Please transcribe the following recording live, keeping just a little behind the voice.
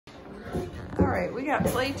right, we got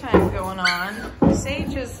playtime going on.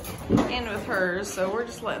 Sage is in with hers, so we're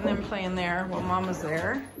just letting them play in there while Mama's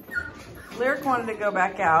there. Lyric wanted to go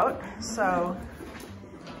back out, so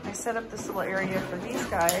I set up this little area for these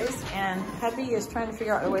guys, and Hubby is trying to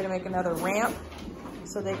figure out a way to make another ramp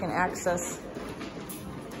so they can access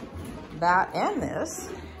that and this.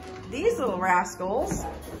 These little rascals,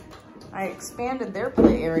 I expanded their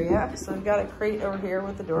play area, so we've got a crate over here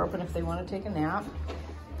with the door open if they want to take a nap.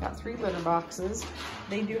 Got 3 litter boxes.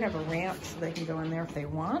 They do have a ramp, so they can go in there if they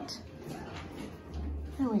want.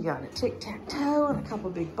 And we got a tic-tac-toe and a couple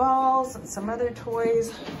big balls and some other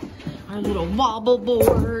toys. Our little wobble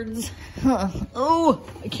boards. Oh,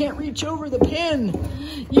 I can't reach over the pin.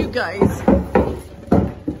 You guys.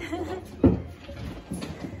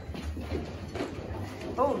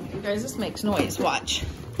 Oh, you guys, this makes noise. Watch.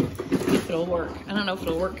 If it'll work. I don't know if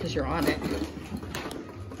it'll work because you're on it.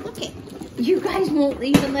 Look it. You guys won't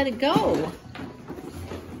even let it go.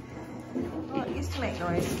 Well, it used to make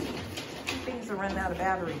noise. Things are running out of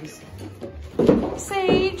batteries.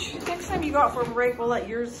 Sage, next time you go out for a break, we'll let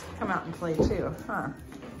yours come out and play too, huh?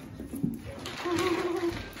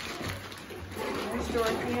 There's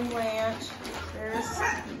Dorothy and Blanche. There's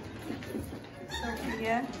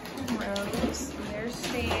Sophia and Rose. And there's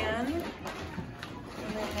Stan.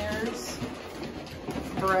 And then there's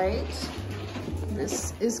Bright.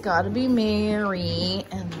 This is gotta be Mary.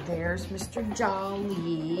 And there's Mr.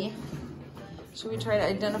 Jolly. Should we try to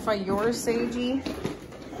identify yours, Sagey?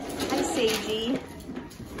 Hi, Sagey.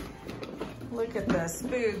 Look at this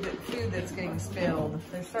food that's getting spilled.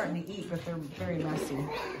 They're starting to eat, but they're very messy.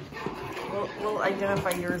 We'll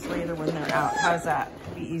identify yours later when they're out. How's that?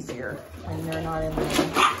 It'll be easier when they're not in there.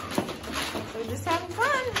 So just having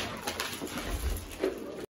fun.